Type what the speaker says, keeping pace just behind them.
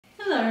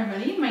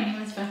everybody, my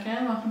name is Becca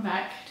and welcome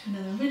back to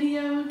another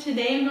video.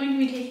 Today I'm going to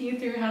be taking you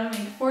through how to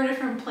make 4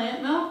 different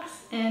plant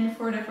milks in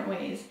 4 different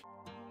ways.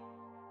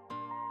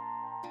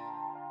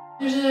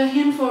 There's a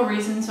handful of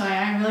reasons why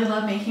I really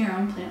love making your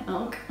own plant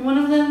milk. One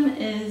of them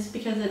is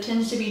because it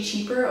tends to be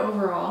cheaper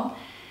overall.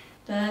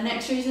 The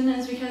next reason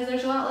is because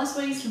there's a lot less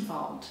waste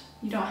involved.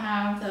 You don't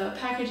have the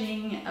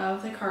packaging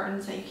of the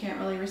cartons that you can't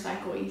really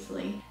recycle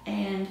easily.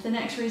 And the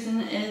next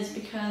reason is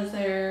because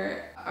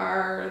there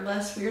are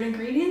less weird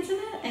ingredients in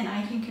it and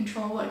I can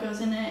control what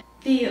goes in it.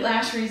 The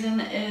last reason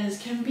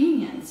is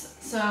convenience.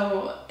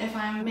 So if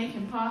I'm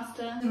making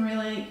pasta and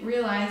really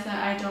realize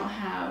that I don't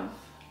have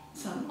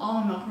some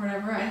almond milk or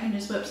whatever, I can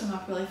just whip some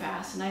up really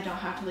fast and I don't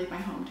have to leave my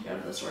home to go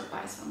to the store to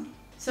buy some.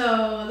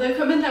 So the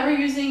equipment that we're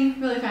using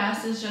really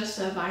fast is just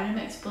a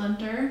Vitamix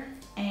blender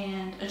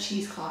and a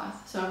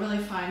cheesecloth. So a really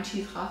fine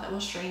cheesecloth that will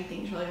strain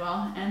things really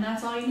well, and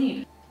that's all you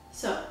need.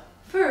 So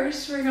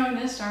first we're going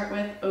to start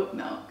with oat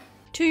milk.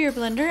 To your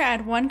blender,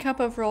 add 1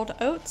 cup of rolled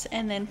oats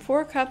and then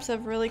 4 cups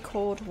of really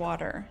cold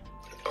water.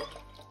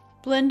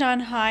 Blend on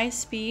high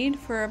speed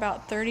for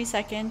about 30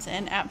 seconds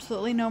and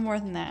absolutely no more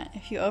than that.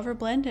 If you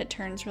overblend, it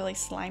turns really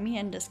slimy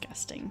and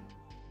disgusting.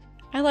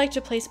 I like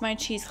to place my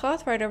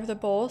cheesecloth right over the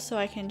bowl so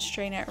I can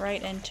strain it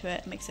right into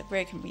it. It makes it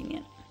very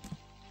convenient.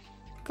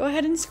 Go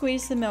ahead and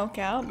squeeze the milk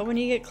out, but when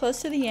you get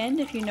close to the end,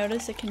 if you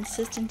notice a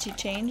consistency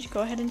change, go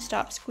ahead and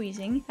stop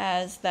squeezing,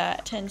 as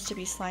that tends to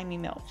be slimy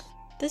milk.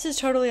 This is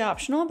totally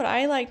optional, but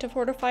I like to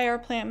fortify our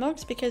plant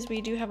milks because we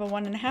do have a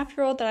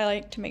 1.5-year-old that I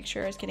like to make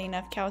sure is getting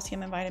enough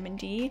calcium and vitamin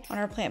D on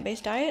our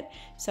plant-based diet.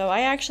 So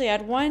I actually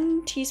add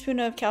 1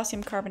 teaspoon of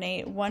calcium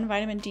carbonate, 1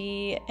 vitamin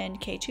D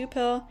and K2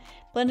 pill,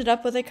 blend it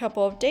up with a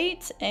couple of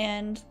dates,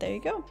 and there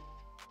you go.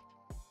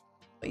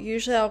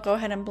 Usually I'll go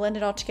ahead and blend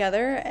it all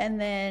together,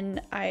 and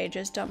then I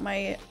just dump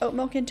my oat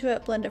milk into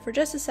it, blend it for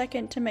just a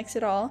second to mix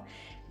it all,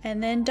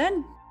 and then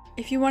done.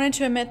 If you wanted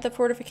to omit the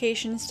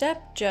fortification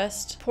step,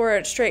 just pour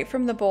it straight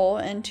from the bowl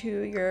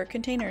into your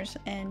containers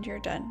and you're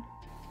done.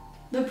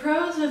 The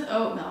pros with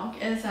oat milk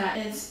is that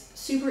it's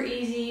super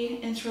easy,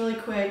 it's really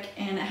quick,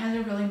 and it has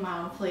a really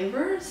mild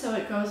flavor, so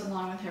it goes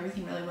along with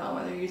everything really well,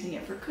 whether you're using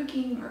it for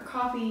cooking or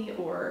coffee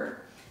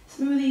or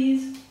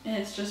smoothies.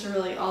 It's just a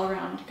really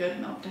all-around good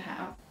milk to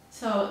have.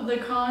 So the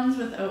cons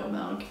with oat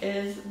milk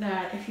is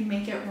that if you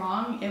make it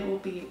wrong, it will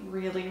be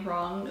really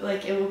wrong.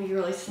 Like, it will be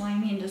really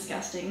slimy and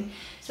disgusting.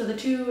 So the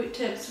 2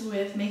 tips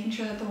with making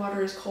sure that the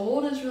water is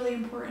cold is really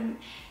important,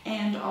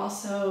 and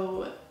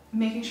also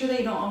making sure that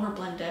you don't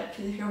overblend it,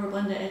 because if you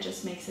overblend it, it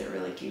just makes it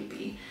really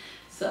goopy.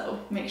 So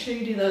make sure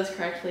you do those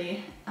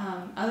correctly.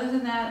 Other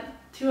than that,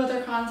 2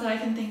 other cons that I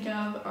can think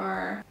of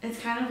are it's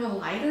kind of a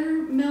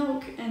lighter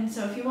milk, and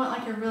so if you want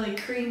like a really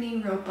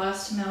creamy,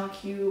 robust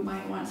milk, you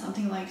might want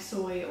something like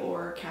soy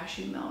or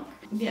cashew milk.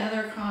 The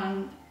other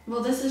con,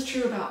 well, this is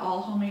true about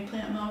all homemade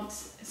plant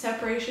milks,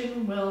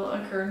 separation will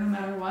occur no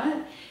matter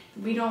what.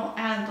 We don't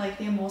add like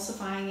the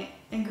emulsifying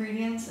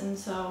ingredients, and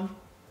so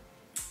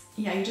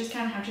yeah, you just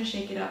kind of have to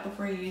shake it up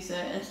before you use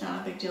it. It's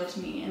not a big deal to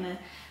me, and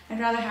I'd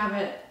rather have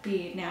it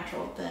be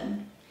natural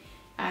than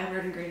add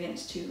weird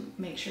ingredients to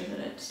make sure that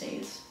it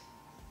stays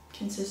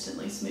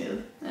consistently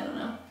smooth. I don't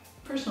know,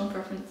 personal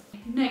preference.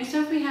 Next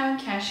up we have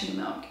cashew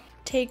milk.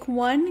 Take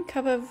 1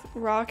 cup of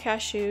raw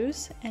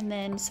cashews and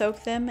then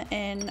soak them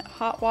in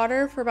hot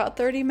water for about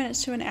 30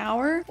 minutes to an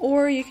hour,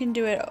 or you can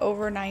do it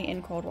overnight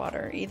in cold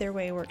water. Either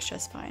way works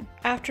just fine.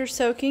 After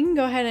soaking,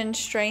 go ahead and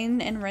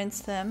strain and rinse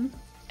them,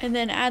 and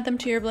then add them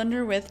to your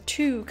blender with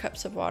 2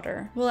 cups of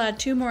water. We'll add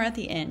 2 more at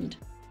the end.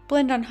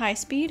 Blend on high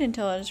speed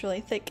until it is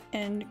really thick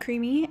and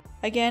creamy.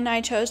 Again,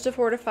 I chose to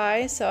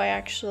fortify, so I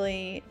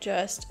actually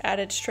just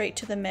added straight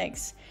to the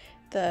mix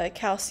the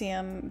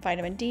calcium,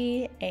 vitamin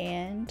D,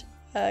 and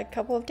a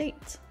couple of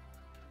dates.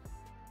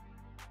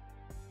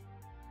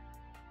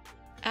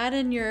 Add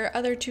in your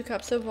other 2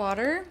 cups of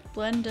water,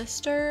 blend to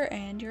stir,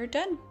 and you're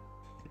done.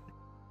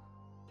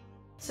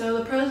 So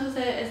the pros with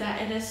it is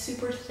that it is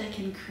super thick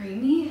and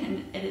creamy,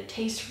 and it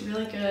tastes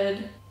really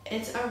good.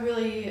 It's a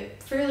really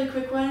fairly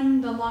quick one.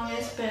 The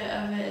longest bit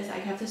of it is that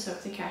you have to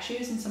soak the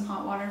cashews in some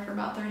hot water for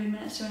about 30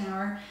 minutes to an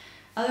hour.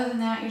 Other than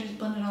that, you just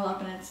blend it all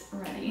up and it's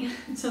ready.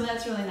 So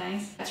that's really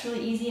nice. It's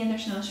really easy and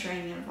there's no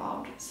straining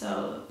involved.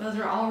 So those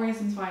are all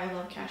reasons why I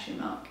love cashew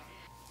milk.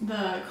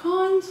 The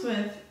cons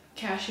with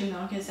cashew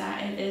milk is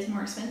that it is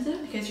more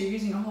expensive because you're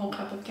using a whole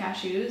cup of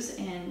cashews,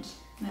 and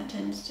that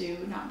tends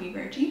to not be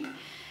very cheap.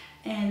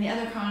 And the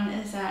other con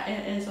is that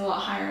it is a lot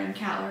higher in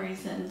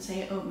calories than,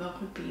 say, oat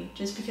milk would be,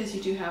 just because you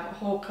do have a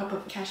whole cup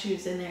of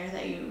cashews in there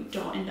that you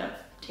don't end up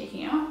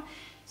taking out.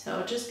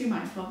 So just be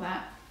mindful of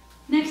that.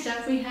 Next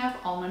up, we have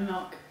almond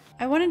milk.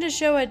 I wanted to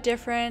show a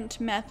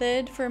different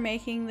method for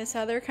making this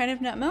other kind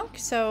of nut milk.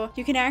 So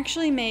you can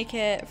actually make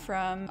it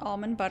from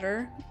almond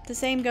butter. The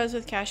same goes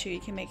with cashew. You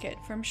can make it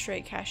from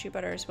straight cashew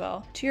butter as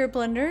well. To your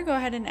blender, go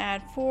ahead and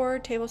add 4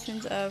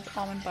 tablespoons of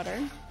almond butter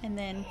and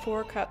then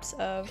 4 cups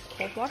of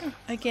cold water.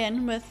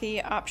 Again, with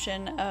the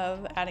option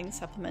of adding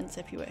supplements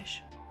if you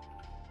wish.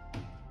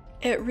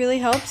 It really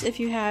helps if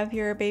you have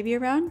your baby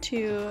around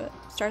to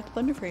start the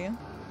blender for you.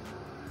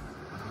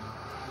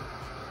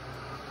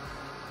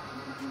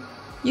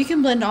 You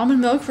can blend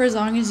almond milk for as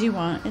long as you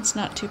want. It's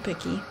not too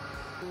picky.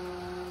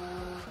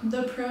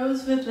 The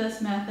pros with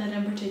this method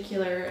in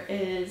particular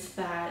is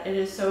that it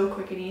is so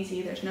quick and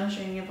easy. There's no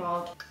straining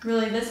involved.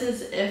 Really, this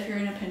is, if you're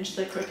in a pinch,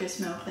 the quickest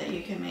milk that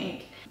you can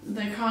make.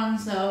 The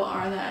cons though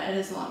are that it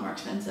is a lot more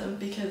expensive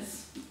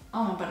because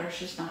almond butter is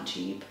just not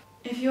cheap.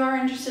 If you are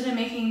interested in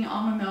making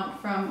almond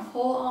milk from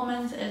whole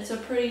almonds, it's a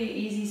pretty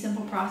easy,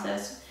 simple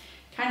process.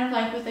 Kind of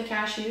like with the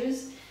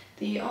cashews.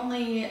 The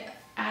only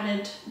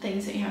added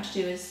things that you have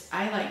to do is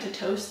I like to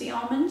toast the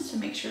almonds to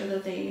make sure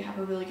that they have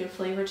a really good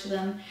flavor to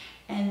them,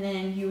 and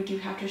then you do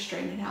have to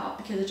strain it out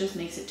because it just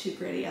makes it too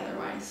gritty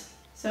otherwise.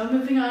 So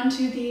moving on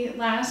to the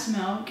last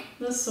milk,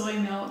 the soy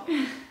milk.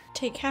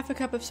 Take half a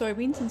cup of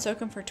soybeans and soak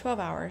them for 12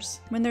 hours.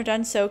 When they're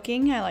done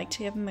soaking, I like to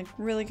give them a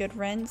really good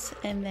rinse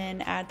and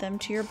then add them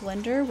to your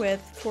blender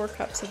with 4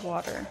 cups of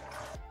water.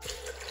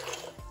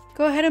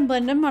 Go ahead and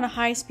blend them on a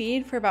high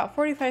speed for about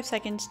 45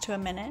 seconds to a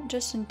minute,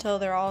 just until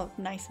they're all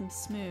nice and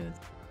smooth.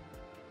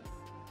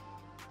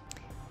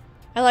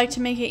 I like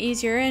to make it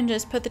easier and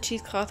just put the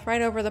cheesecloth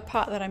right over the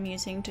pot that I'm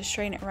using to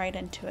strain it right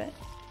into it.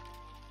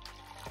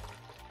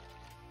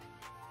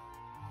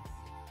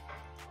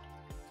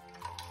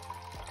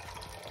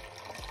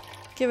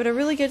 Give it a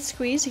really good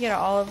squeeze to get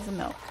out all of the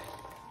milk.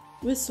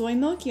 With soy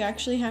milk, you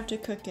actually have to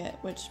cook it,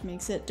 which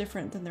makes it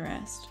different than the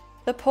rest.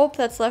 The pulp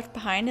that's left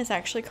behind is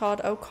actually called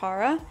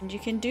okara, and you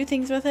can do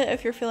things with it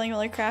if you're feeling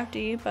really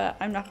crafty, but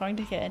I'm not going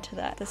to get into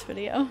that this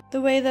video.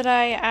 The way that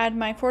I add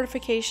my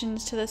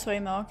fortifications to the soy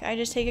milk, I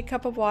just take a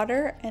cup of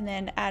water and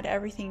then add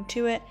everything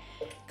to it.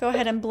 Go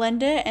ahead and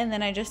blend it, and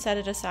then I just set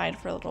it aside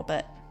for a little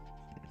bit.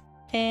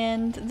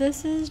 And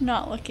this is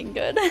not looking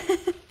good.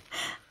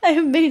 I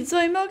have made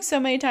soy milk so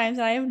many times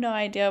and I have no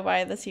idea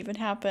why this even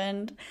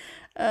happened.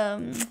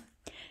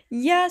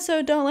 Yeah,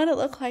 so don't let it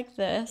look like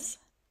this.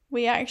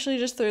 We actually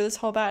just threw this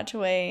whole batch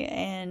away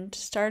and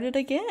started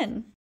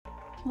again.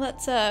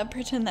 Let's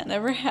pretend that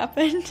never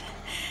happened.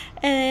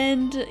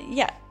 And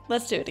yeah,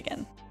 let's do it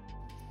again.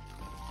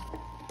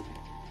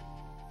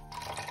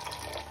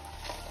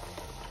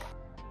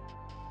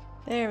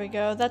 There we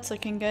go, that's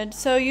looking good.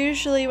 So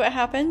usually what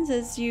happens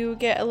is you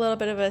get a little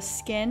bit of a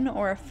skin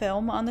or a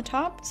film on the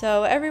top.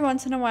 So every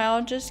once in a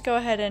while, just go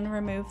ahead and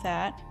remove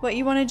that. What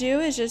you want to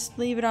do is just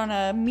leave it on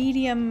a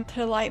medium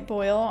to light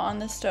boil on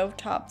the stove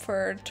top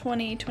for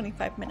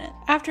 20-25 minutes.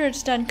 After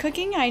it's done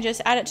cooking, I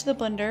just add it to the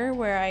blender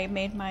where I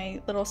made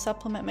my little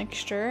supplement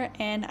mixture,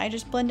 and I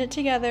just blend it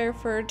together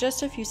for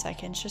just a few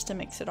seconds just to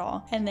mix it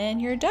all. And then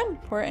you're done.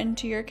 Pour it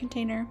into your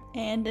container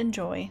and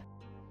enjoy.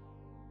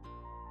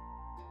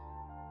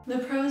 The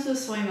pros with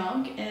soy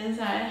milk is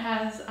that it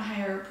has a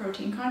higher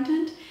protein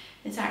content.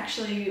 It's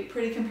actually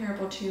pretty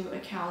comparable to a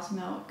cow's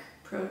milk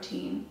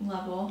protein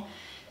level.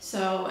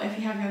 So if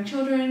you have young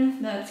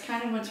children, that's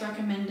kind of what's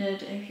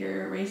recommended if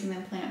you're raising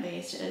them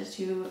plant-based, is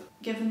to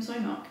give them soy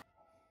milk.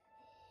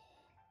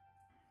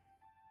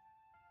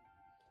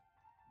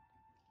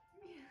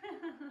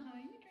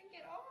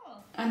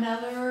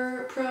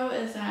 Another pro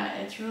is that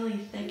it's really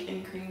thick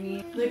and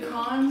creamy. The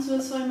cons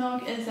with soy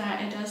milk is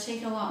that it does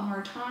take a lot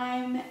more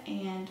time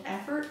and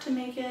effort to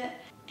make it,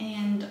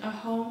 and a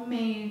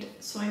homemade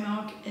soy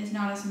milk is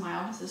not as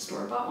mild as a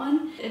store-bought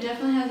one. It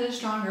definitely has a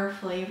stronger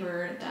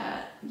flavor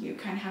that you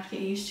kind of have to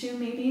get used to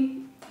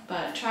maybe,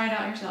 but try it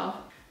out yourself.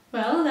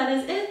 Well, that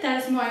is it.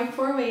 That is my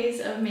 4 ways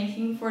of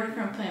making 4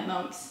 different plant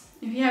milks.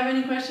 If you have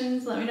any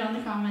questions, let me know in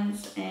the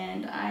comments,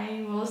 and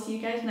I will see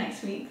you guys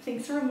next week.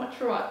 Thanks so much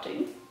for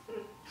watching.